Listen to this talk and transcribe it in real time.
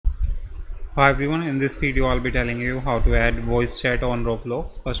Hi everyone, in this video I'll be telling you how to add voice chat on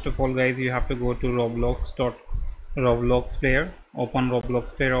Roblox. First of all guys, you have to go to Roblox player, open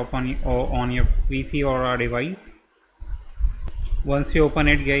Roblox player on your PC or a device. Once you open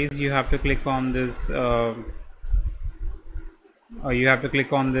it guys, you have to click on this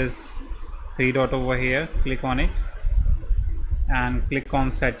three dot over here, click on it and click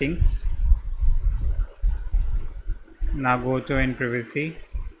on settings. Now go to in privacy.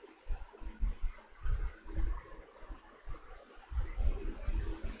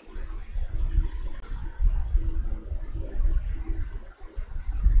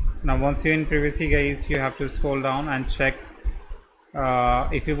 Now once you're in privacy guys, you have to scroll down and check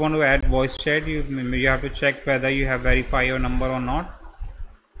if you want to add voice chat, you have to check whether you have verified your number or not.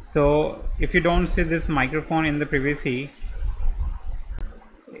 So if you don't see this microphone in the privacy,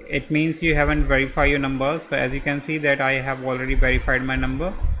 it means you haven't verified your number. So as you can see that I have already verified my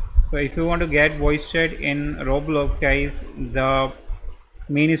number. So if you want to get voice chat in Roblox guys, the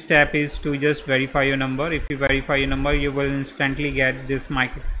main step is to just verify your number. If you verify your number, you will instantly get this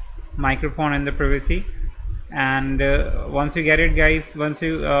microphone in the privacy. And once you get it guys, once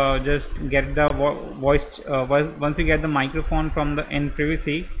you just get the once you get the microphone from the in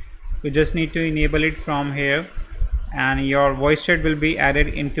privacy, you just need to enable it from here and your voice chat will be added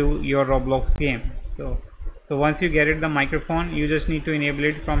into your Roblox game. So once you get it the microphone, you just need to enable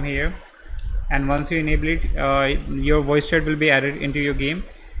it from here, and once you enable it, your voice chat will be added into your game,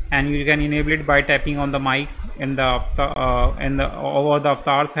 and you can enable it by tapping on the mic in the over the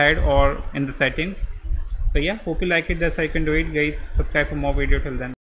avatar's head or in the settings. So yeah, hope you like it. That's how you can do it guys. Subscribe for more video. Till then.